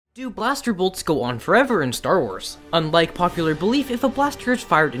Do blaster bolts go on forever in Star Wars? Unlike popular belief, if a blaster is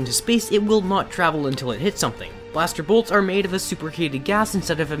fired into space, it will not travel until it hits something. Blaster bolts are made of a superheated gas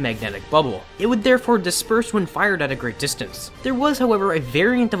instead of a magnetic bubble. It would therefore disperse when fired at a great distance. There was, however, a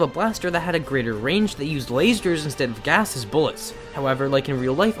variant of a blaster that had a greater range that used lasers instead of gas as bullets. However, like in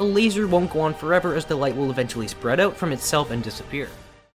real life, a laser won't go on forever as the light will eventually spread out from itself and disappear.